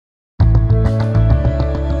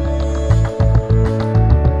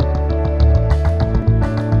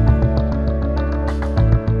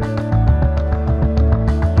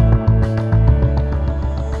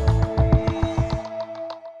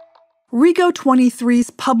Rigo23's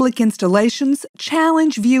public installations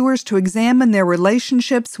challenge viewers to examine their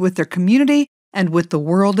relationships with their community and with the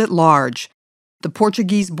world at large. The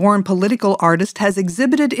Portuguese-born political artist has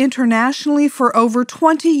exhibited internationally for over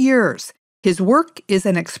 20 years. His work is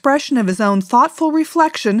an expression of his own thoughtful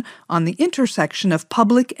reflection on the intersection of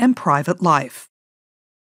public and private life.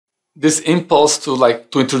 This impulse to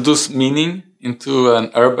introduce meaning into an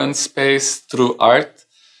urban space through art,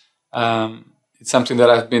 it's something that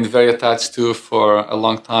I've been very attached to for a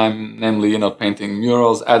long time, namely, painting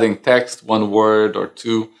murals, adding text, one word or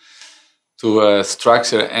two, to a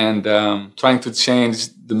structure, and trying to change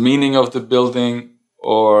the meaning of the building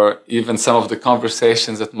or even some of the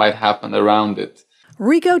conversations that might happen around it.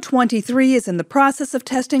 Rigo23 is in the process of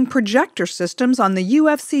testing projector systems on the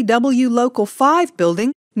UFCW Local 5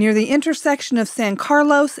 building near the intersection of San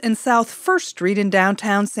Carlos and South 1st Street in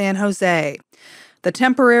downtown San Jose. The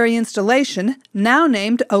temporary installation, now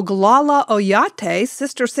named Oglala Oyate,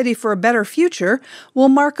 Sister City for a Better Future, will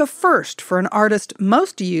mark a first for an artist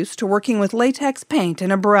most used to working with latex paint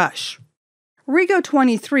and a brush.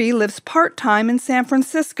 Rigo23 lives part-time in San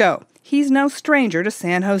Francisco. He's no stranger to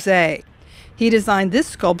San Jose. He designed this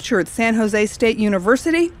sculpture at San Jose State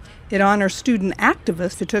University. It honors student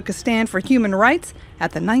activists who took a stand for human rights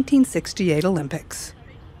at the 1968 Olympics.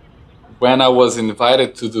 When I was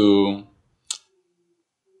invited to do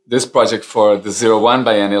this project for the 01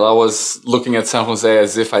 biennial, I was looking at San Jose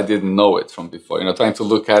as if I didn't know it from before, trying to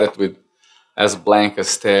look at it with as blank a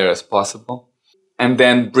stare as possible. And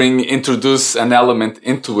then introduce an element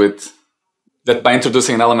into it that by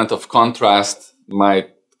introducing an element of contrast might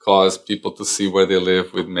cause people to see where they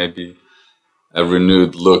live with maybe a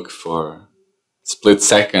renewed look for a split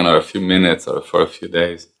second or a few minutes or for a few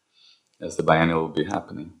days as the biennial will be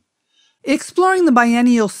happening. Exploring the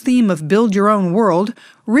biennial's theme of Build Your Own World,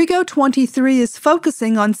 Rigo23 is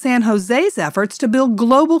focusing on San Jose's efforts to build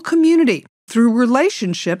global community through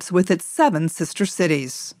relationships with its 7 sister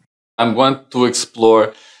cities. I'm going to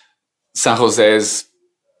explore San Jose's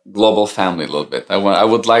global family a little bit. I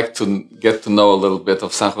would like to get to know a little bit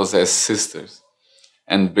of San Jose's sisters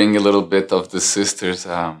and bring a little bit of the sisters,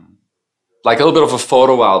 like a little bit of a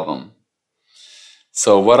photo album.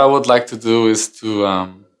 So what I would like to do is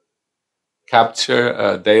to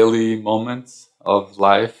capture daily moments of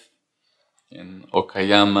life in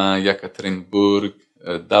Okayama, Yekaterinburg,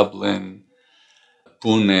 Dublin,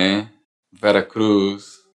 Pune,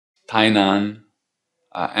 Veracruz, Tainan,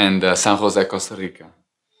 and San Jose, Costa Rica,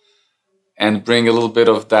 and bring a little bit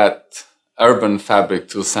of that urban fabric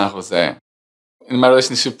to San Jose. In my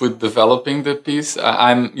relationship with developing the piece,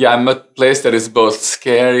 I'm at a place that is both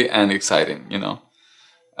scary and exciting,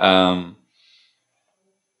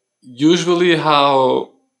 Usually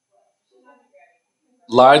how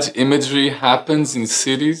large imagery happens in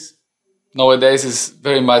cities nowadays is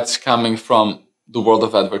very much coming from the world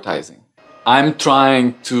of advertising. I'm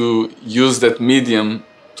trying to use that medium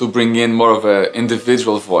to bring in more of an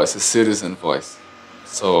individual voice, a citizen voice.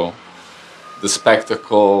 So the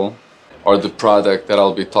spectacle or the product that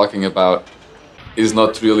I'll be talking about is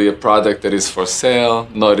not really a product that is for sale,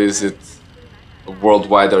 nor is it a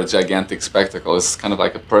worldwide or gigantic spectacle. It's kind of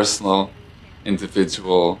like a personal,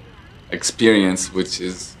 individual experience, which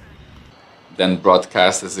is then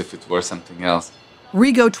broadcast as if it were something else.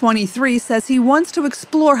 Rigo23 says he wants to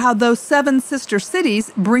explore how those 7 sister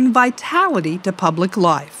cities bring vitality to public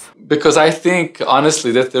life. Because I think,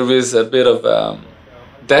 honestly, that there is a bit of a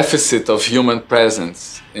deficit of human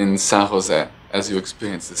presence in San Jose as you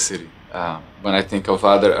experience the city. When I think of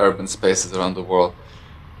other urban spaces around the world,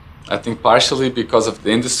 I think partially because of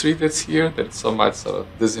the industry that's here, that's so much sort of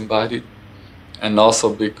disembodied, and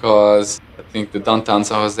also because I think the downtown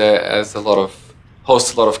San Jose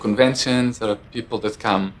hosts a lot of conventions. There are people that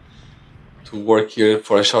come to work here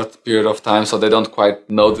for a short period of time, so they don't quite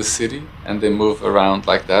know the city, and they move around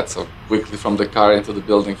like that, so quickly from the car into the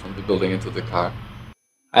building, from the building into the car.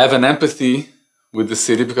 I have an empathy with the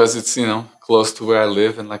city because it's, close to where I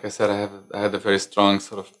live, and like I said, I had a very strong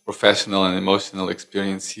sort of professional and emotional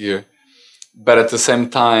experience here. But at the same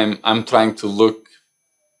time, I'm trying to look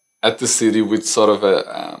at the city with sort of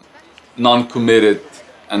a non-committed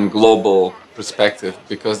and global perspective,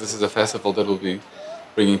 because this is a festival that will be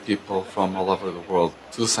bringing people from all over the world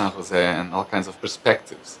to San Jose and all kinds of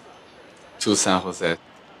perspectives to San Jose.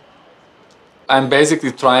 I'm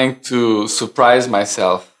basically trying to surprise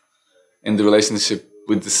myself in the relationship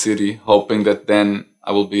with the city, hoping that then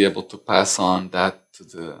I will be able to pass on that to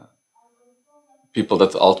the people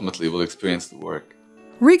that ultimately will experience the work.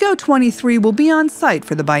 Rigo23 will be on site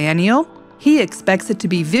for the biennial. He expects it to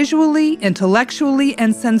be visually, intellectually,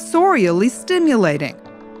 and sensorially stimulating.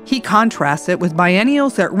 He contrasts it with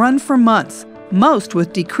biennials that run for months, most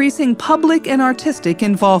with decreasing public and artistic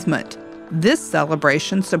involvement. This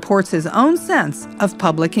celebration supports his own sense of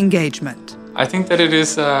public engagement. I think that it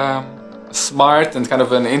is smart and kind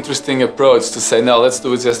of an interesting approach to say, no, let's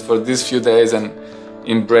do it just for these few days and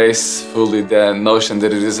embrace fully the notion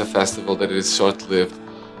that it is a festival, that it is short-lived,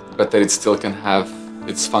 but that it still can have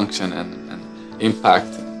its function and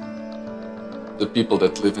impact the people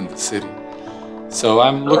that live in the city. So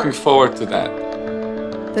I'm looking forward to that.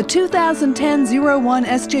 The 2010-01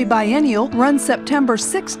 SJ Biennial runs September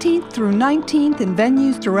 16th through 19th in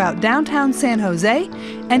venues throughout downtown San Jose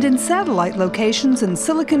and in satellite locations in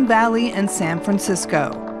Silicon Valley and San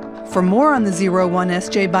Francisco. For more on the 01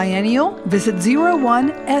 SJ Biennial, visit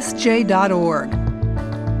 01sj.org.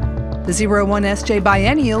 The 01 SJ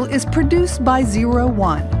Biennial is produced by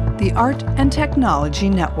 01, the Art and Technology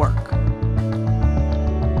Network.